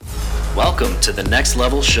Welcome to the Next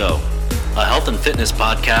Level Show, a health and fitness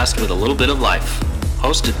podcast with a little bit of life.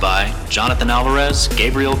 Hosted by Jonathan Alvarez,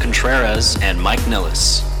 Gabriel Contreras, and Mike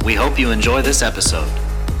Nillis. We hope you enjoy this episode.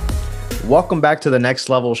 Welcome back to the Next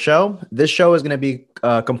Level Show. This show is going to be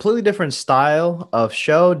a completely different style of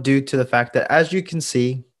show due to the fact that, as you can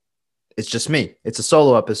see, it's just me. It's a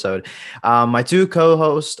solo episode. My two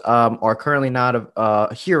co-hosts are currently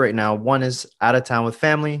not here right now. One is out of town with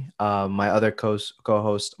family. My other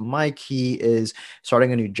co-host, Mike, he is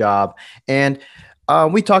starting a new job. And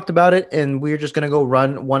we talked about it, and we're just going to go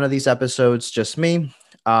run one of these episodes, just me,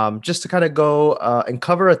 just to kind of go and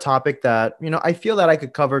cover a topic that, I feel that I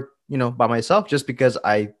could cover, by myself, just because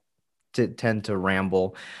I tend to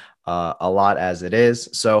ramble a lot as it is.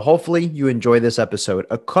 So hopefully you enjoy this episode.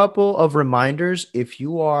 A couple of reminders: if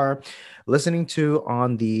you are listening to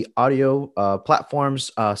on the audio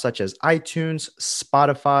platforms such as iTunes,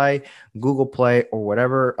 Spotify, Google Play, or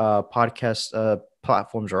whatever podcast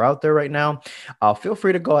platforms are out there right now, feel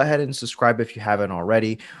free to go ahead and subscribe if you haven't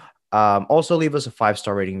already. Also, leave us a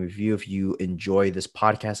 5-star rating review if you enjoy this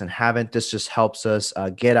podcast and haven't. This just helps us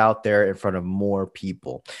get out there in front of more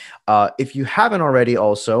people. If you haven't already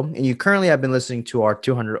also, and you currently have been listening to our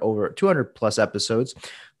over 200 plus episodes,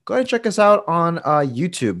 go ahead and check us out on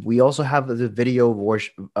YouTube. We also have the video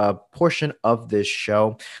portion of this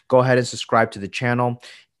show. Go ahead and subscribe to the channel.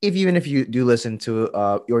 Even if you do listen to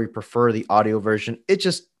or you prefer the audio version, it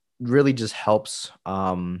just really just helps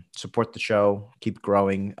support the show, keep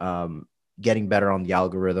growing, getting better on the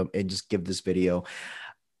algorithm, and just give this video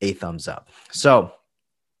a thumbs up. So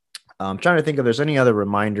I'm trying to think if there's any other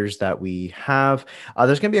reminders that we have.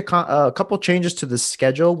 There's going to be a couple changes to the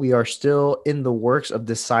schedule. We are still in the works of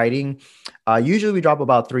deciding. Usually we drop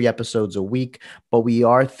about 3 episodes a week, but we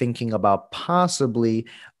are thinking about possibly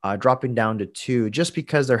dropping down to 2, just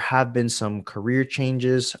because there have been some career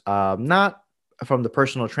changes, not from the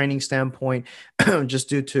personal training standpoint, just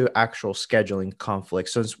due to actual scheduling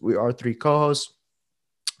conflicts. Since we are 3 co-hosts,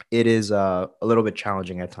 it is a little bit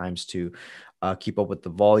challenging at times to keep up with the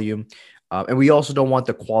volume. And we also don't want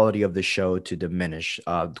the quality of the show to diminish.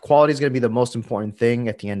 The quality is going to be the most important thing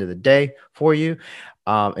at the end of the day for you.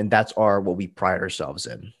 And that's what we pride ourselves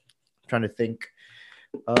in. I'm trying to think.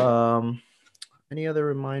 Any other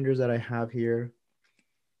reminders that I have here?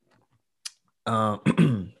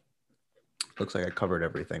 Looks like I covered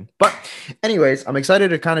everything. But anyways, I'm excited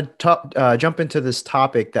to kind of jump into this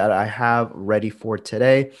topic that I have ready for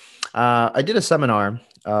today. I did a seminar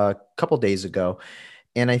a couple days ago,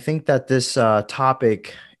 and I think that this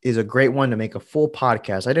topic is a great one to make a full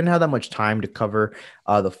podcast. I didn't have that much time to cover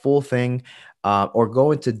the full thing or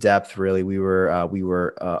go into depth. Really, we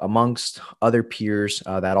were amongst other peers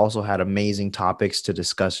that also had amazing topics to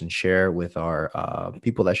discuss and share with our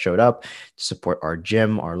people that showed up to support our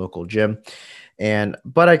gym, our local gym.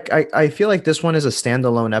 But I feel like this one is a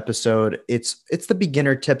standalone episode. It's the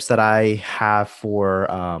beginner tips that I have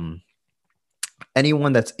for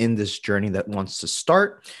anyone that's in this journey that wants to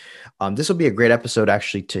start. This will be a great episode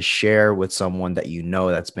actually to share with someone that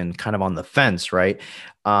that's been kind of on the fence, right?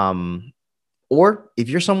 Or if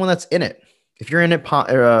you're someone that's in it, if you're in it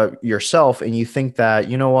yourself and you think that,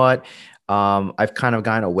 I've kind of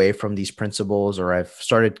gone away from these principles, or I've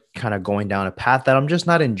started kind of going down a path that I'm just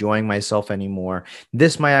not enjoying myself anymore,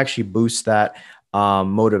 this might actually boost that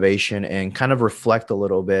motivation and kind of reflect a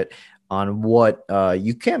little bit on what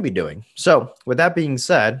you can be doing. So with that being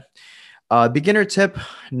said, beginner tip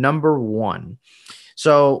number 1.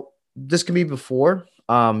 So this can be before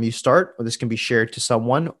you start, or this can be shared to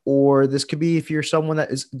someone, or this could be if you're someone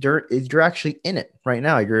that you're actually in it right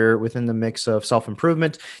now. You're within the mix of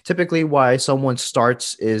self-improvement. Typically why someone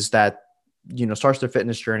starts is that, starts their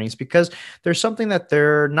fitness journeys because there's something that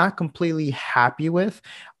they're not completely happy with.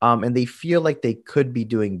 And they feel like they could be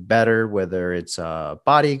doing better, whether it's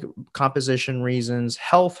body composition reasons,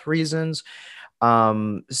 health reasons,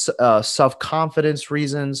 self-confidence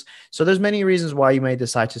reasons. So there's many reasons why you may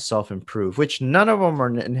decide to self-improve, which none of them are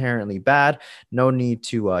inherently bad. No need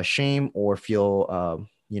to shame or feel,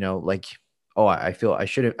 like, oh, I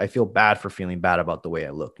feel bad for feeling bad about the way I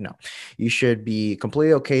look. No, you should be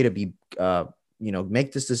completely okay to be,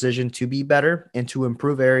 make this decision to be better and to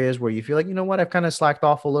improve areas where you feel like, I've kind of slacked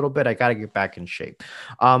off a little bit. I got to get back in shape.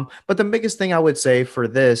 But the biggest thing I would say for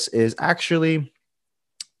this is actually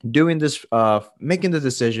doing this, making the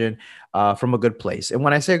decision from a good place. And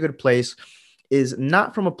when I say a good place, is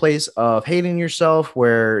not from a place of hating yourself,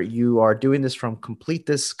 where you are doing this from complete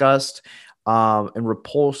disgust and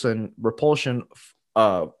repulsion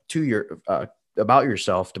to your about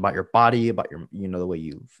yourself, about your body, about your, the way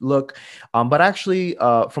you look, but actually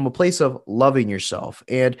from a place of loving yourself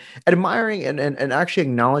and admiring and actually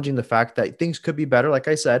acknowledging the fact that things could be better, like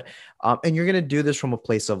I said, and you're going to do this from a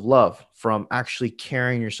place of love, from actually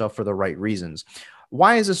carrying yourself for the right reasons.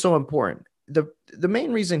 Why is this so important? The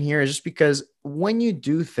main reason here is just because when you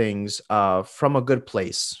do things from a good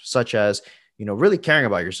place, such as really caring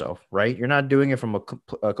about yourself, right? You're not doing it from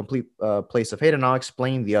a complete place of hate, and I'll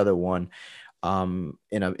explain the other one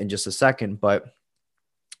in just a second. But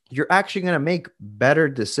you're actually going to make better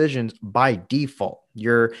decisions by default.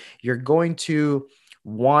 You're going to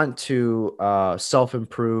want to self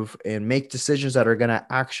improve and make decisions that are going to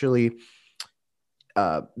actually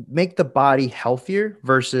make the body healthier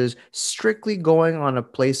versus strictly going on a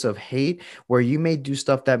place of hate where you may do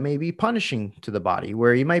stuff that may be punishing to the body,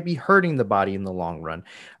 where you might be hurting the body in the long run.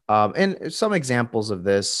 And some examples of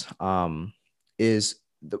this is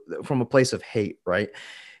from a place of hate, right?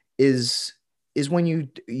 Is when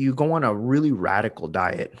you go on a really radical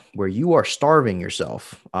diet where you are starving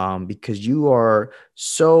yourself because you are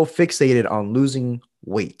so fixated on losing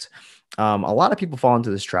weight. A lot of people fall into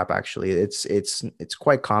this trap. Actually, it's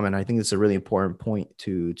quite common. I think it's a really important point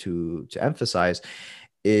to emphasize.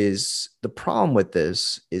 Is the problem with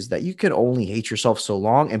this is that you can only hate yourself so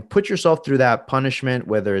long and put yourself through that punishment,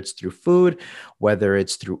 whether it's through food, whether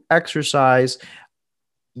it's through exercise.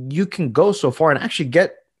 You can go so far and actually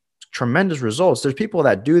get tremendous results. There's people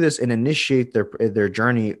that do this and initiate their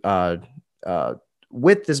journey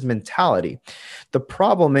with this mentality. The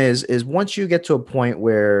problem is once you get to a point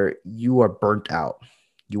where you are burnt out,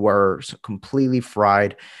 you are completely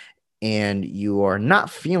fried, and you are not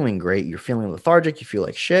feeling great. You're feeling lethargic. You feel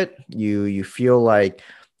like shit. You feel like,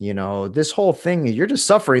 this whole thing, you're just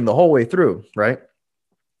suffering the whole way through, right?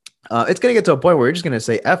 It's going to get to a point where you're just going to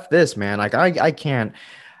say, F this, man. Like I can't,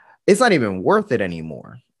 it's not even worth it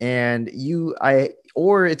anymore. And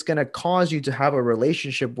or it's going to cause you to have a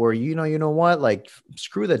relationship where, you know what, like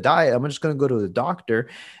screw the diet. I'm just going to go to the doctor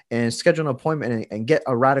and schedule an appointment and get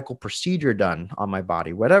a radical procedure done on my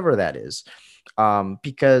body, whatever that is.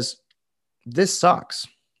 Because this sucks.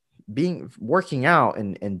 Working out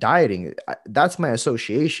and dieting, that's my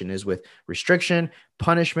association is with restriction,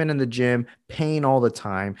 punishment in the gym, pain all the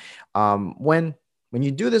time. When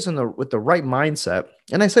you do this with the right mindset,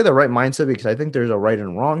 and I say the right mindset because I think there's a right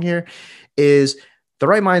and wrong here, is the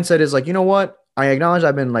right mindset is like, you know what? I acknowledge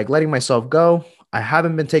I've been like letting myself go. I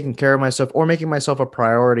haven't been taking care of myself or making myself a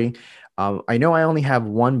priority. I know I only have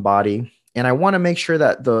one body, and I want to make sure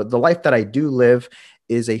that the life that I do live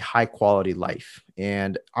is a high quality life.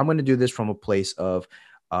 And I'm going to do this from a place of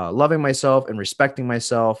loving myself and respecting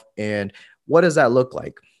myself. And what does that look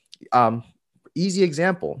like? Easy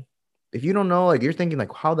example. If you don't know, like you're thinking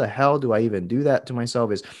like, how the hell do I even do that to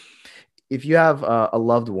myself? Is if you have a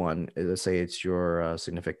loved one, let's say it's your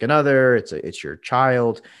significant other, it's your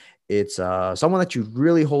child, it's someone that you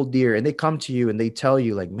really hold dear, and they come to you and they tell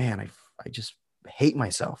you like, man, I just hate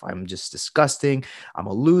myself. I'm just disgusting. I'm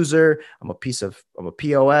a loser. I'm a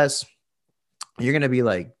POS. You're going to be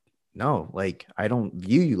like, no, like, I don't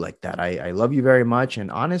view you like that. I love you very much.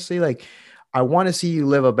 And honestly, like, I want to see you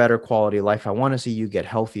live a better quality of life. I want to see you get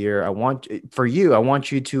healthier. I want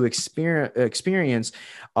you to experience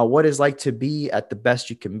what it's like to be at the best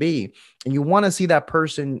you can be. And you want to see that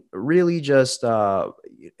person really just level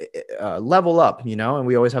up, and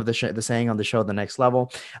we always have the saying on the show, the next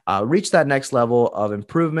level, reach that next level of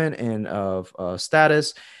improvement and of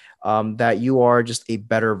status, that you are just a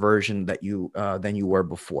better version than you were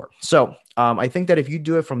before. So I think that if you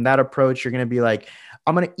do it from that approach, you're going to be like,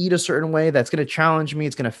 I'm going to eat a certain way that's going to challenge me.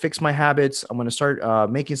 It's going to fix my habits. I'm going to start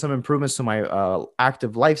making some improvements to my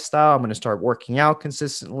active lifestyle. I'm going to start working out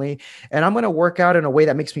consistently, and I'm going to work out in a way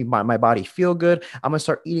that makes my body feel good. I'm going to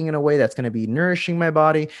start eating in a way that's going to be nourishing my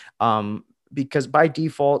body. Because by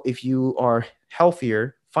default, if you are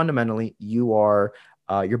healthier, fundamentally, you are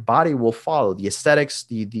your body will follow. The aesthetics,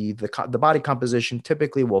 the body composition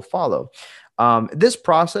typically will follow. This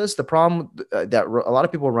process, the problem that a lot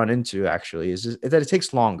of people run into actually is that it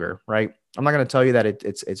takes longer, right? I'm not going to tell you that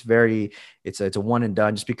it's a one and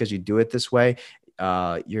done just because you do it this way.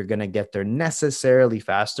 You're going to get there necessarily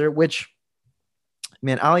faster, which,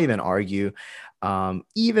 man, I'll even argue,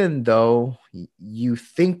 even though you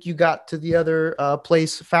think you got to the other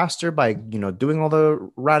place faster by, doing all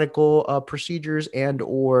the radical procedures and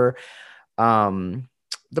or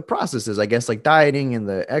the processes, I guess, like dieting and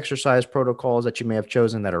the exercise protocols that you may have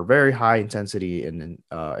chosen that are very high intensity and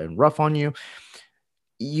rough on you.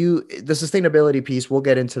 The sustainability piece, we'll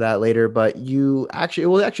get into that later, but it will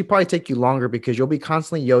actually probably take you longer because you'll be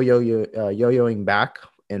constantly yo-yoing back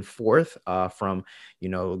and forth from,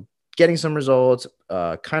 getting some results,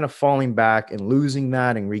 kind of falling back and losing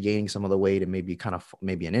that and regaining some of the weight, and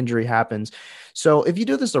maybe an injury happens. So if you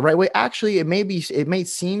do this the right way, actually it may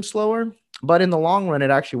seem slower, but in the long run, it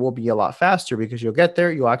actually will be a lot faster, because you'll get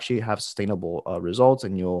there, you'll actually have sustainable results,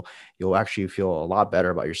 and you'll actually feel a lot better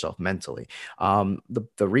about yourself mentally.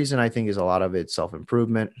 The reason I think is a lot of it's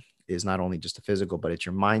self-improvement, is not only just the physical, but it's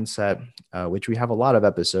your mindset, which we have a lot of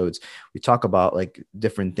episodes. We talk about like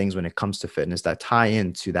different things when it comes to fitness that tie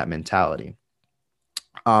into that mentality.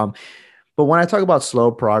 But when I talk about slow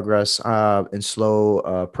progress and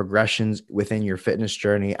slow progressions within your fitness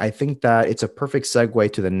journey, I think that it's a perfect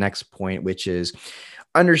segue to the next point, which is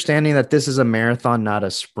understanding that this is a marathon, not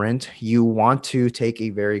a sprint. You want to take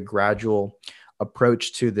a very gradual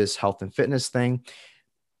approach to this health and fitness thing.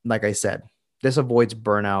 Like I said, this avoids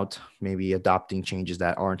burnout, maybe adopting changes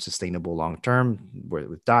that aren't sustainable long-term, whether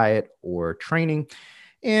with diet or training.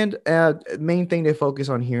 And main thing to focus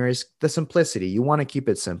on here is the simplicity. You want to keep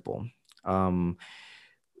it simple. To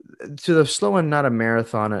the slow and not a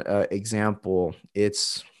marathon example,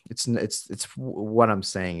 it's what I'm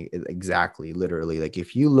saying exactly, literally. Like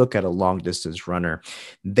if you look at a long distance runner,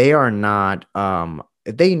 they are not,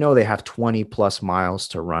 they know they have 20 plus miles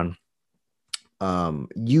to run.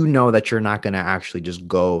 That you're not going to actually just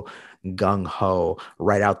go gung ho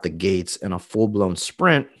right out the gates in a full blown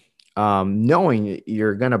sprint, knowing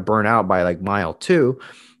you're going to burn out by like mile 2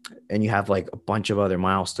 and you have like a bunch of other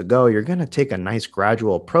miles to go. You're going to take a nice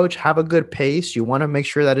gradual approach, have a good pace. You want to make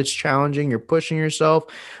sure that it's challenging. You're pushing yourself,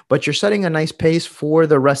 but you're setting a nice pace for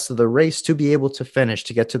the rest of the race to be able to finish,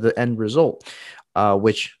 to get to the end result,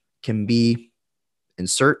 which can be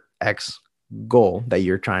insert X goal that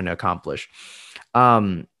you're trying to accomplish.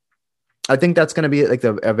 I think that's going to be like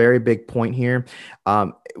a very big point here.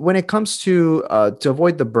 When it comes to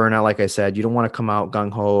avoid the burnout, like I said, you don't want to come out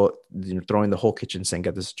gung ho, throwing the whole kitchen sink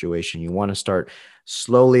at the situation. You want to start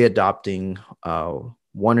slowly adopting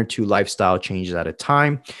 1 or 2 lifestyle changes at a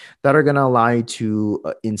time that are going to allow you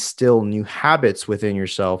to instill new habits within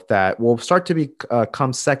yourself that will start to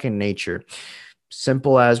become second nature.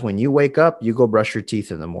 Simple as when you wake up, you go brush your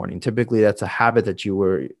teeth in the morning. Typically, that's a habit that you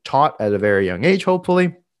were taught at a very young age,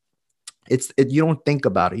 hopefully. You don't think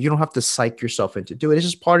about it. You don't have to psych yourself into do it. It's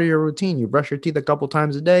just part of your routine. You brush your teeth a couple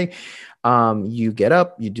times a day. You get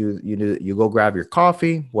up, you go grab your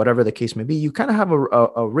coffee, whatever the case may be. You kind of have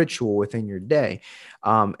a ritual within your day.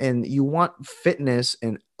 And you want fitness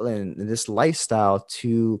and this lifestyle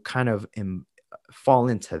to kind of fall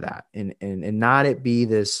into that and not it be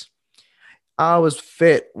this, I was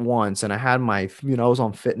fit once and I had I was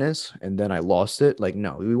on fitness and then I lost it. Like,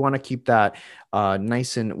 no, we want to keep that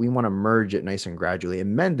nice, and we want to merge it nice and gradually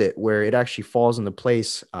and mend it where it actually falls into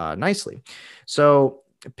place nicely. So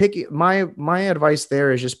my advice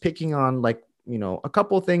there is just picking on a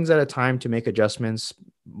couple of things at a time to make adjustments.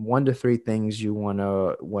 1 to 3 things you want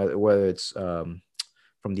to, whether it's from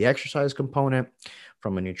the exercise component,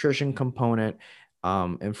 from a nutrition component,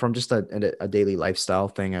 and from just a daily lifestyle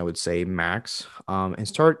thing, I would say max, and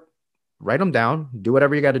write them down, do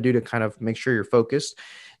whatever you got to do to kind of make sure you're focused,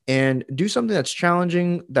 and do something that's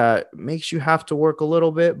challenging that makes you have to work a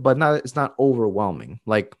little bit, but it's not overwhelming.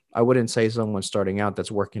 Like I wouldn't say someone starting out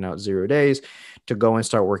that's working out 0 days to go and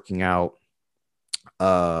start working out,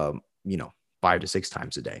 5 to 6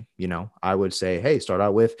 times a day. I would say, hey, start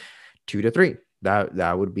out with 2 to 3.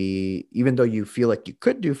 That would be, even though you feel like you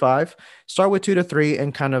could do 5, start with 2 to 3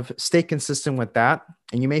 and kind of stay consistent with that.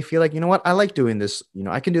 And you may feel like, I like doing this,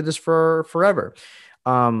 I can do this for forever.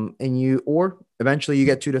 Or eventually you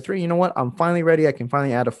get 2 to 3, I'm finally ready. I can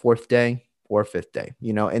finally add a 4th day or a 5th day,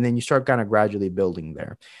 and then you start kind of gradually building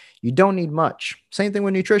there. You don't need much. Same thing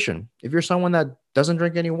with nutrition. If you're someone that doesn't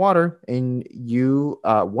drink any water and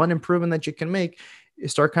one improvement that you can make,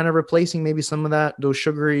 start kind of replacing maybe some of those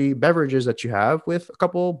sugary beverages that you have with a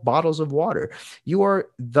couple bottles of water. You are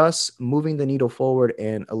thus moving the needle forward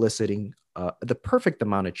and eliciting the perfect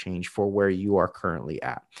amount of change for where you are currently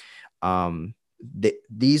at.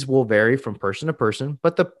 These will vary from person to person,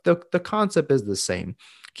 but the concept is the same.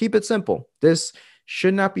 Keep it simple. This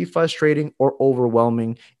should not be frustrating or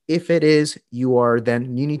overwhelming. If it is, you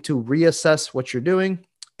need to reassess what you're doing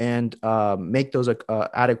and make those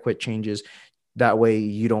adequate changes. That way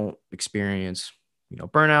you don't experience,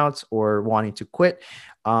 burnouts or wanting to quit.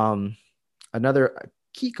 Another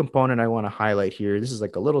key component I want to highlight here, this is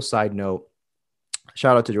like a little side note.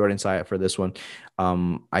 Shout out to Jordan Syatt for this one.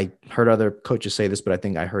 I heard other coaches say this, but I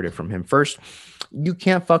think I heard it from him first. You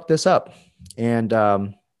can't fuck this up. And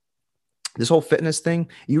this whole fitness thing,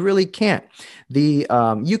 you really can't.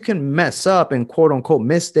 You can mess up and quote unquote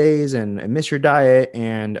miss days and miss your diet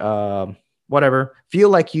and whatever, feel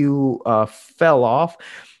like you fell off.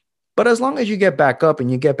 But as long as you get back up and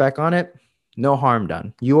you get back on it, no harm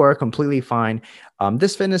done. You are completely fine.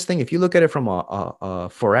 This fitness thing, if you look at it from a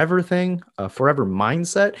forever thing, a forever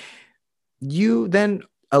mindset, you then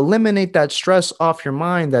eliminate that stress off your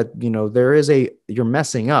mind that, you're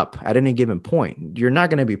messing up at any given point. You're not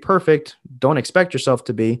going to be perfect. Don't expect yourself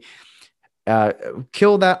to be. uh,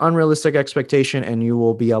 Kill that unrealistic expectation and you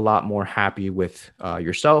will be a lot more happy with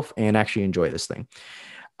yourself and actually enjoy this thing.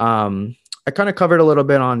 I kind of covered a little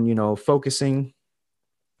bit on, focusing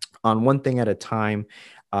on one thing at a time.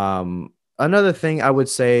 Another thing I would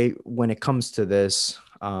say when it comes to this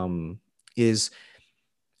is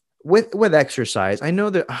with exercise. I know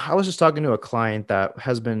that I was just talking to a client that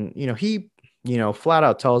has been, he, flat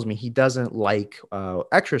out tells me he doesn't like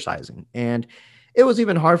exercising. And it was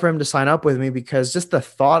even hard for him to sign up with me because just the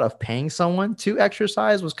thought of paying someone to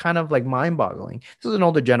exercise was kind of like mind boggling. This is an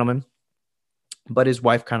older gentleman, but his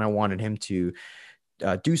wife kind of wanted him to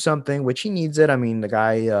do something, which he needs it. I mean, the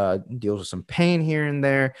guy deals with some pain here and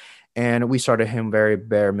there. And we started him very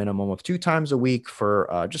bare minimum of 2 times a week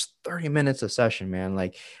for just 30 minutes a session, man.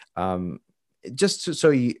 Like, just so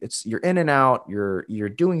you're in and out, you're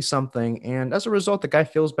doing something. And as a result, the guy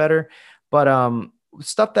feels better. But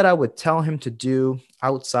stuff that I would tell him to do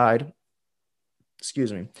outside,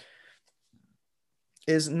 excuse me,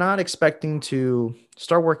 is not expecting to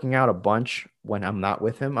start working out a bunch when I'm not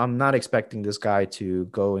with him. I'm not expecting this guy to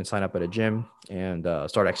go and sign up at a gym and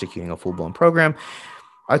start executing a full-blown program.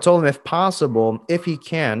 I told him if possible, if he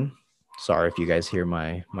can, sorry if you guys hear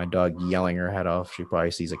my dog yelling her head off. She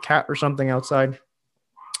probably sees a cat or something outside.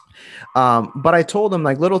 But I told him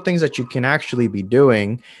like little things that you can actually be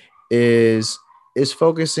doing is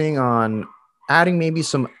focusing on adding maybe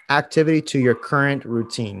some activity to your current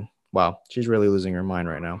routine. Wow, she's really losing her mind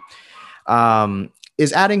right now.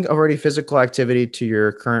 Is adding already physical activity to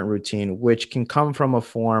your current routine, which can come from a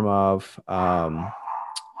form of,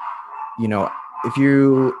 if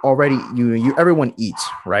you already, everyone eats,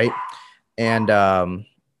 right? And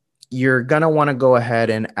you're going to want to go ahead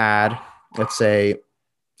and add, let's say,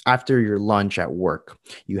 after your lunch at work,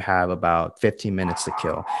 you have about 15 minutes to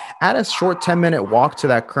kill. Add a short 10-minute walk to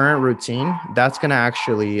that current routine. That's going to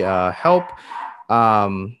actually help,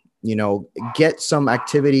 get some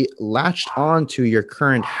activity latched onto your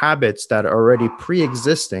current habits that are already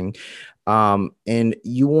pre-existing. And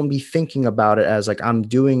you won't be thinking about it as like, I'm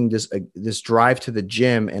doing this drive to the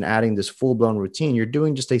gym and adding this full blown routine. You're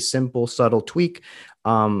doing just a simple, subtle tweak.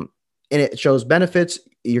 And it shows benefits.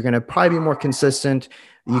 You're going to probably be more consistent.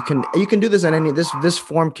 You can do this in this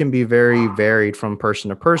form can be very varied from person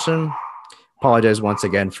to person. Apologize once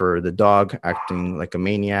again for the dog acting like a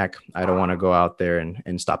maniac. I don't want to go out there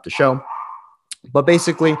and stop the show. But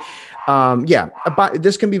basically,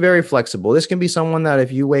 this can be very flexible. This can be someone that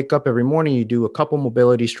if you wake up every morning, you do a couple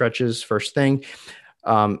mobility stretches first thing.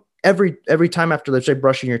 Every time after, let's say,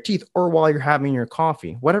 brushing your teeth or while you're having your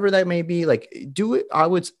coffee, whatever that may be, like do it.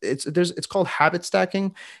 It's called habit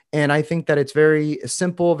stacking. And I think that it's very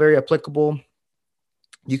simple, very applicable.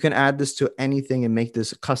 You can add this to anything and make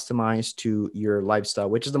this customized to your lifestyle,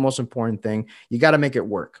 which is the most important thing. You got to make it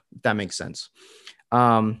work. If that makes sense.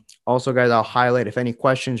 Also, guys, I'll highlight if any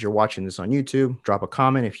questions, you're watching this on YouTube, drop a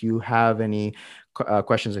comment. If you have any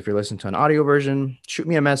questions, if you're listening to an audio version, shoot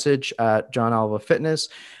me a message at John Alva Fitness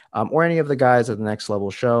or any of the guys at the Next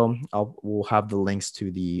Level Show. We'll have the links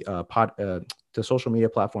to the to social media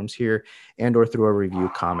platforms here and or through a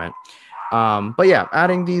review comment. But yeah,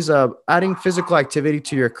 adding physical activity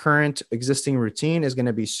to your current existing routine is going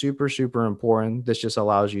to be super, super important. This just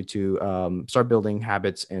allows you to start building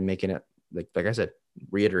habits and making it, like I said,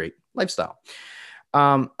 reiterate lifestyle.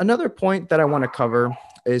 Another point that I want to cover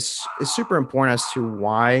is super important as to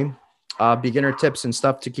why beginner tips and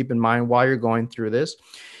stuff to keep in mind while you're going through this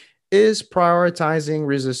is prioritizing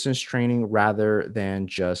resistance training rather than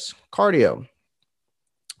just cardio.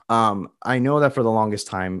 I know that for the longest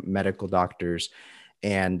time, medical doctors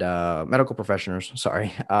and medical professionals,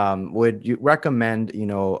 would recommend,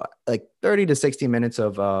 like 30 to 60 minutes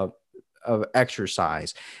of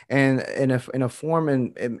exercise and in a form.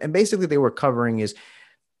 And basically they were covering is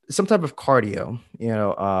some type of cardio.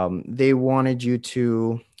 They wanted you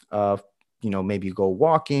to, maybe go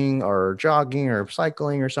walking or jogging or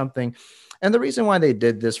cycling or something. And the reason why they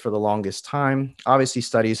did this for the longest time, obviously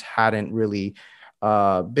studies hadn't really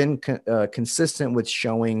been consistent with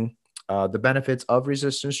showing the benefits of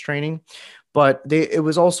resistance training. But it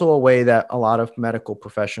was also a way that a lot of medical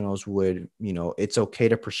professionals would, it's okay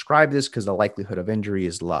to prescribe this because the likelihood of injury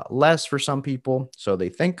is a lot less for some people. So they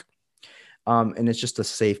think, and it's just a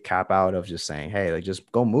safe cap out of just saying, hey, like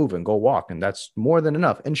just go move and go walk. And that's more than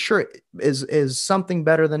enough. And sure, is something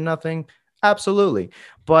better than nothing? Absolutely.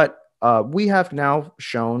 But we have now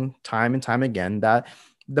shown time and time again that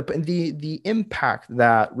the impact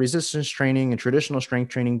that resistance training and traditional strength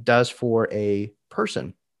training does for a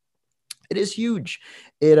person, it is huge.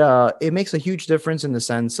 It makes a huge difference in the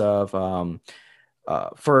sense of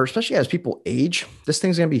for especially as people age, this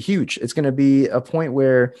thing's going to be huge. It's going to be a point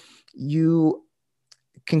where you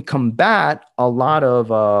can combat a lot of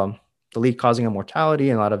the lead causing of mortality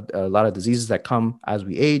and a lot of diseases that come as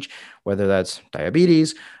we age, whether that's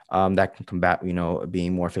diabetes, that can combat,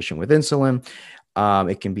 being more efficient with insulin.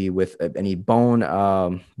 It can be with any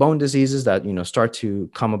bone diseases that, start to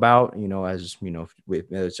come about, as,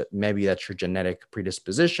 maybe that's your genetic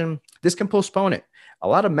predisposition. This can postpone it. A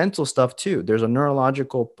lot of mental stuff too. There's a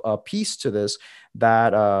neurological piece to this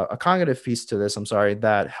that a cognitive piece to this, I'm sorry,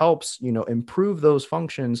 that helps, improve those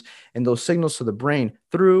functions and those signals to the brain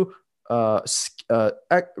through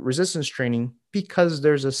resistance training, because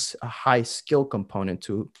there's a high skill component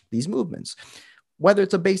to these movements. Whether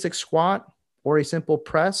it's a basic squat or a simple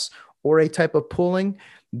press or a type of pulling,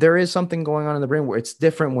 there is something going on in the brain where it's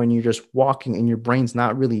different when you're just walking and your brain's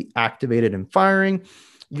not really activated and firing.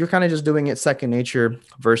 You're kind of just doing it second nature,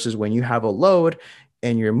 versus when you have a load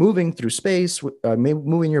and you're moving through space,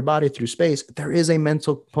 moving your body through space, there is a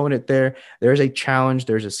mental component there. There's a challenge.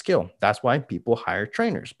 There's a skill. That's why people hire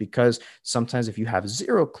trainers, because sometimes if you have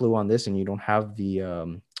zero clue on this and you don't have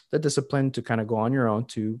the discipline to kind of go on your own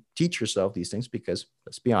to teach yourself these things, because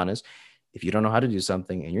let's be honest, if you don't know how to do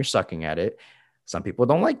something and you're sucking at it, some people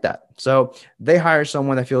don't like that. So they hire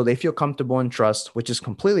someone that they feel comfortable and trust, which is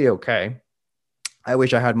completely okay. I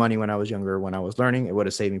wish I had money when I was younger, when I was learning. It would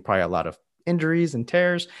have saved me probably a lot of injuries and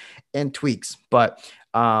tears and tweaks. But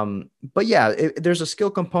yeah, there's a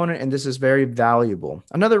skill component, and this is very valuable.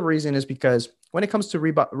 Another reason is because when it comes to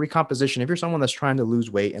recomposition, if you're someone that's trying to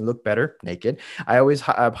lose weight and look better naked, I always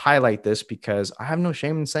highlight this because I have no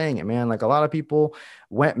shame in saying it, man. Like a lot of people,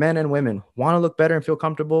 men and women, want to look better and feel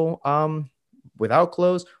comfortable without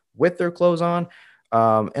clothes, with their clothes on.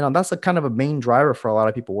 And that's a kind of a main driver for a lot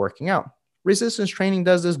of people working out. Resistance training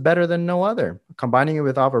does this better than no other. Combining it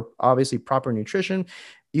with obviously proper nutrition,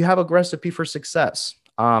 you have a recipe for success.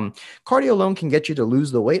 Cardio alone can get you to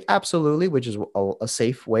lose the weight, absolutely, which is a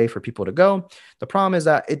safe way for people to go. The problem is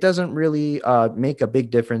that it doesn't really make a big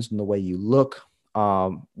difference in the way you look.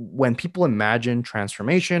 When people imagine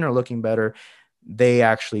transformation or looking better, they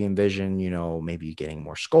actually envision, maybe getting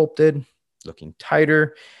more sculpted, looking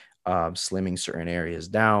tighter, slimming certain areas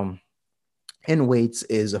down. And weights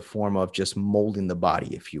is a form of just molding the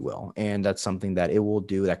body, if you will. And that's something that it will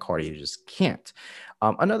do that cardio just can't.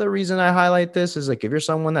 Another reason I highlight this is like, if you're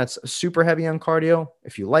someone that's super heavy on cardio,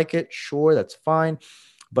 if you like it, sure, that's fine.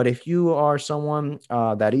 But if you are someone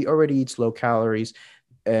that already eats low calories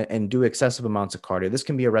and do excessive amounts of cardio, this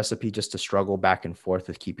can be a recipe just to struggle back and forth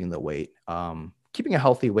with keeping the weight, keeping a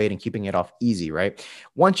healthy weight and keeping it off easy, right?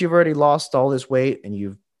 Once you've already lost all this weight and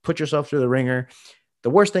you've put yourself through the ringer, the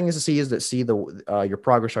worst thing is to see your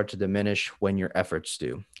progress start to diminish when your efforts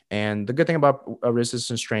do. And the good thing about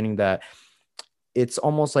resistance training, that it's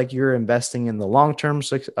almost like you're investing in the long-term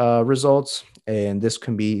results, and this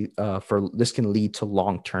can lead to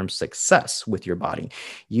long-term success with your body.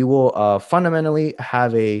 You will fundamentally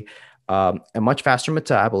have a much faster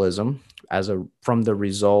metabolism from the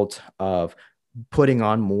result of putting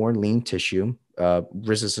on more lean tissue.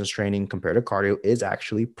 Resistance training compared to cardio is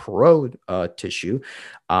actually pro tissue,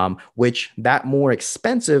 which that more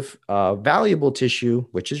expensive, valuable tissue,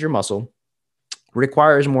 which is your muscle,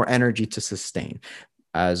 requires more energy to sustain.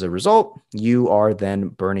 As a result, you are then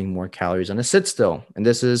burning more calories on a sit still. And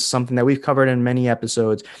this is something that we've covered in many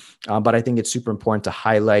episodes, but I think it's super important to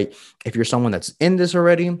highlight if you're someone that's in this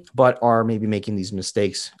already, but are maybe making these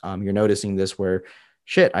mistakes. You're noticing this where,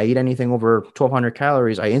 shit, I eat anything over 1,200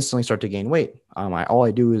 calories, I instantly start to gain weight. All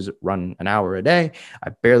I do is run an hour a day. I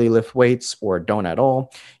barely lift weights or don't at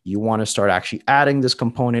all. You want to start actually adding this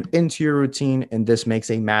component into your routine, and this makes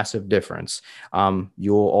a massive difference.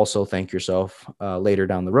 You'll also thank yourself later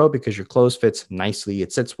down the road because your clothes fits nicely.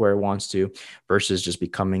 It sits where it wants to, versus just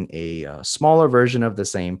becoming a smaller version of the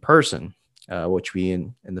same person. Which we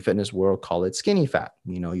in the fitness world call it skinny fat.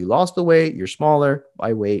 You lost the weight, you're smaller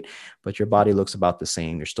by weight, but your body looks about the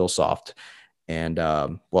same. You're still soft. And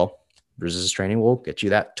resistance training will get you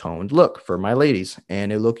that toned look for my ladies,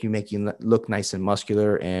 and make you look nice and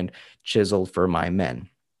muscular and chiseled for my men.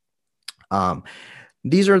 Um,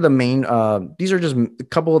 these are the main, these are just a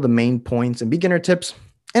couple of the main points and beginner tips.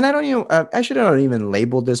 And I don't even, I should not even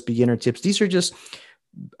label this beginner tips. These are just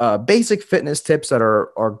basic fitness tips that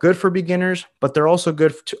are good for beginners, but they're also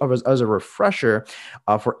good as a refresher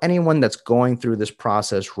for anyone that's going through this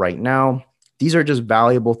process right now. These are just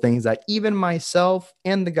valuable things that even myself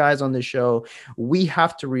and the guys on the show, we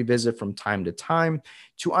have to revisit from time to time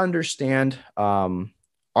to understand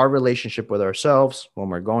our relationship with ourselves when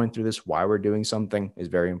we're going through this, why we're doing something is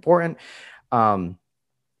very important. Um,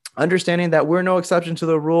 Understanding that we're no exception to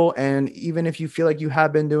the rule, and even if you feel like you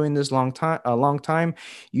have been doing this a long time,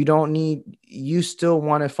 you still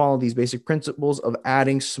want to follow these basic principles of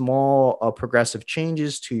adding small progressive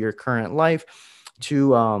changes to your current life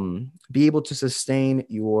to be able to sustain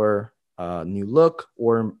your new look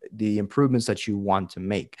or the improvements that you want to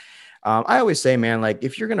make. I always say, man, like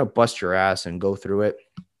if you're gonna bust your ass and go through it,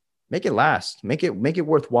 make it last, make it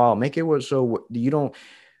worthwhile, make it so you don't,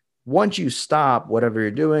 once you stop whatever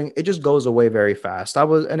you're doing, it just goes away very fast. I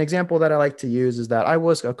was an example that I like to use is that I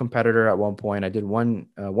was a competitor at one point. I did one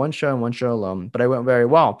show and one show alone, but I went very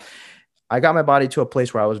well. I got my body to a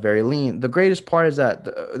place where I was very lean. The greatest part is that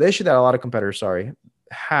the issue that a lot of competitors,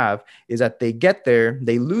 have is that they get there,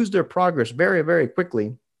 they lose their progress very, very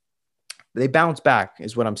quickly. They bounce back,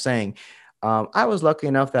 is what I'm saying. I was lucky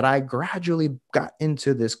enough that I gradually got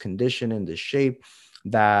into this condition and this shape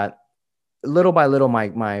that little by little my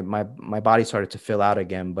body started to fill out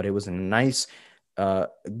again, but it was a nice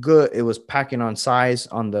good, it was packing on size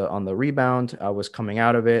on the rebound. I was coming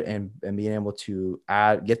out of it and being able to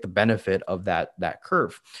get the benefit of that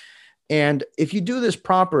curve. And if you do this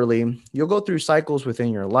properly, you'll go through cycles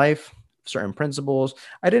within your life, certain principles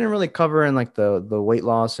I didn't really cover in like the weight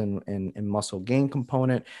loss and muscle gain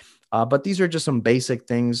component. But these are just some basic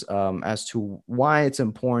things as to why it's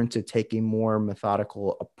important to take a more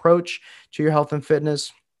methodical approach to your health and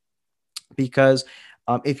fitness. Because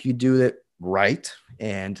if you do it right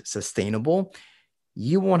and sustainable,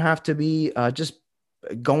 you won't have to be just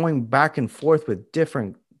going back and forth with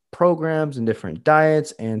different programs and different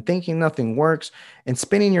diets and thinking nothing works and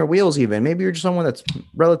spinning your wheels. Even maybe you're just someone that's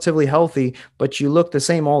relatively healthy, but you look the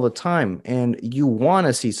same all the time and you want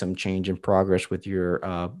to see some change in progress with your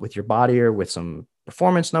body or with some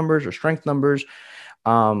performance numbers or strength numbers.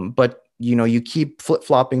 But you keep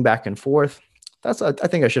flip-flopping back and forth. I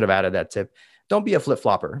think I should have added that tip. Don't be a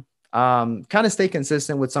flip-flopper. Kind of stay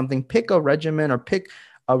consistent with something. Pick a regimen or pick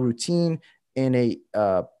a routine in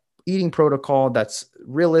a eating protocol that's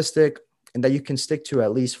realistic and that you can stick to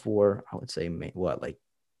at least for, I would say, like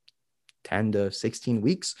 10 to 16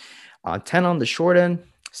 weeks, 10 on the short end,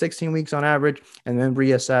 16 weeks on average, and then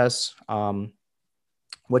reassess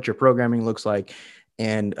what your programming looks like.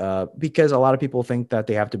 And because a lot of people think that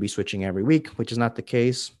they have to be switching every week, which is not the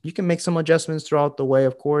case. You can make some adjustments throughout the way,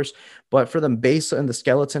 of course, but for the base and the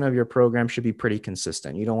skeleton of your program should be pretty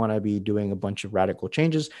consistent. You don't want to be doing a bunch of radical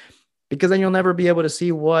changes, because then you'll never be able to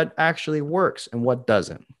see what actually works and what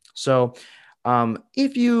doesn't. So I'll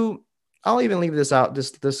even leave this out,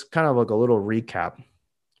 this kind of like a little recap.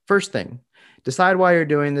 First thing, decide why you're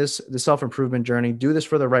doing this, the self-improvement journey. Do this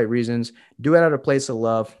for the right reasons. Do it at a place of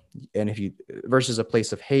love. And versus a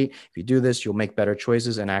place of hate, if you do this, you'll make better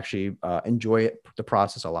choices and actually enjoy the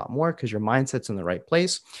process a lot more because your mindset's in the right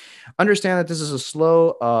place. Understand that this is a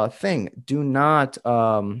slow thing. Do not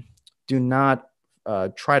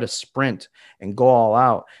try to sprint and go all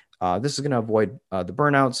out. This is going to avoid the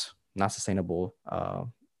burnouts, not sustainable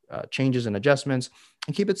changes and adjustments,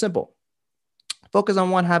 and keep it simple. Focus on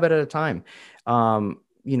one habit at a time.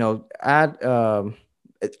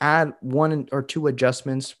 Add one or two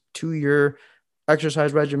adjustments to your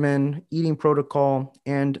exercise regimen, eating protocol,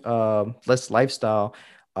 and less lifestyle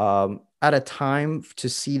at a time to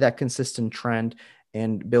see that consistent trend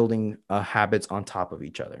and building habits on top of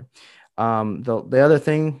each other. The other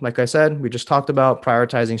thing, like I said, we just talked about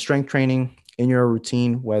prioritizing strength training in your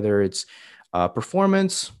routine, whether it's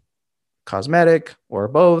performance, cosmetic, or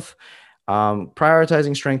both.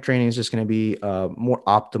 Prioritizing strength training is just going to be more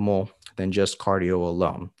optimal than just cardio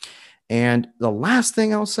alone. And the last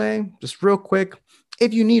thing I'll say, just real quick,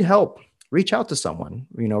 if you need help, reach out to someone.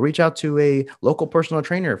 Reach out to a local personal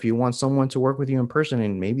trainer if you want someone to work with you in person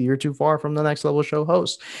and maybe you're too far from the Next Level Show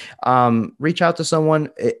host. Reach out to someone.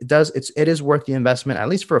 It is worth the investment, at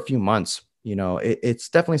least for a few months. It's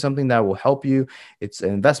definitely something that will help you. It's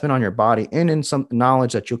an investment on your body and in some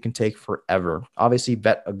knowledge that you can take forever. Obviously,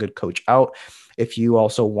 vet a good coach out. If you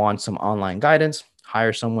also want some online guidance,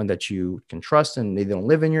 hire someone that you can trust and they don't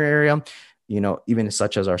live in your area, even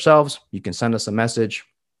such as ourselves. You can send us a message.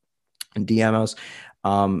 and DM us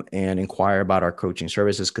and inquire about our coaching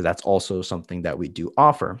services, because that's also something that we do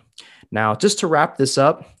offer. Now, just to wrap this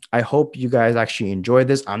up, I hope you guys actually enjoyed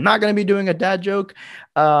this. I'm not going to be doing a dad joke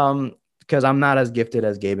because I'm not as gifted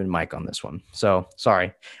as Gabe and Mike on this one. So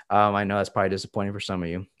sorry. I know that's probably disappointing for some of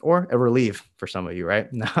you, or a relief for some of you, right?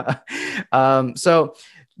 So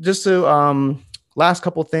just to last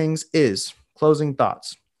couple things is closing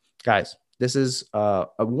thoughts. Guys, this is a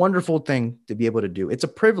wonderful thing to be able to do. It's a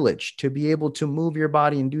privilege to be able to move your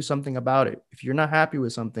body and do something about it. If you're not happy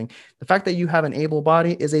with something, the fact that you have an able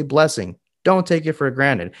body is a blessing. Don't take it for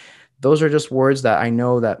granted. Those are just words that I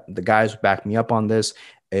know that the guys back me up on this.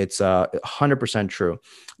 It's 100% true.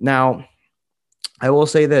 Now, I will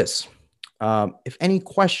say this. If any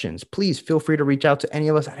questions, please feel free to reach out to any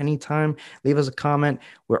of us at any time. Leave us a comment.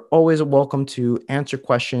 We're always welcome to answer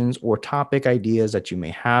questions or topic ideas that you may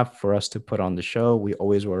have for us to put on the show. We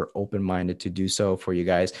always were open-minded to do so for you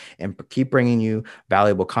guys and keep bringing you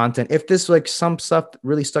valuable content. If this like some stuff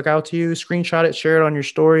really stuck out to you, screenshot it, share it on your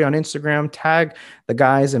story on Instagram, tag the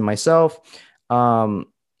guys and myself,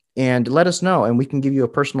 and let us know, and we can give you a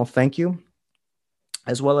personal thank you,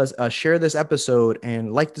 as well as share this episode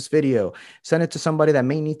and like this video. Send it to somebody that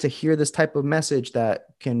may need to hear this type of message that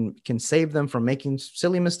can save them from making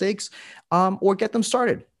silly mistakes, or get them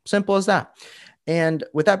started. Simple as that. And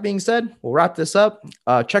with that being said, we'll wrap this up.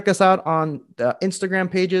 Check us out on the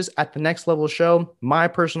Instagram pages at The Next Level Show. My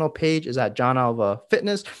personal page is at John Alva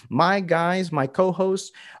Fitness. My guys, my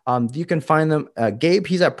co-hosts, you can find them. Gabe,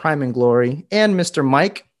 he's at Prime and Glory. And Mr.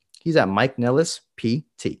 Mike, he's at Mike Nillis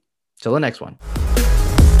PT. Till the next one.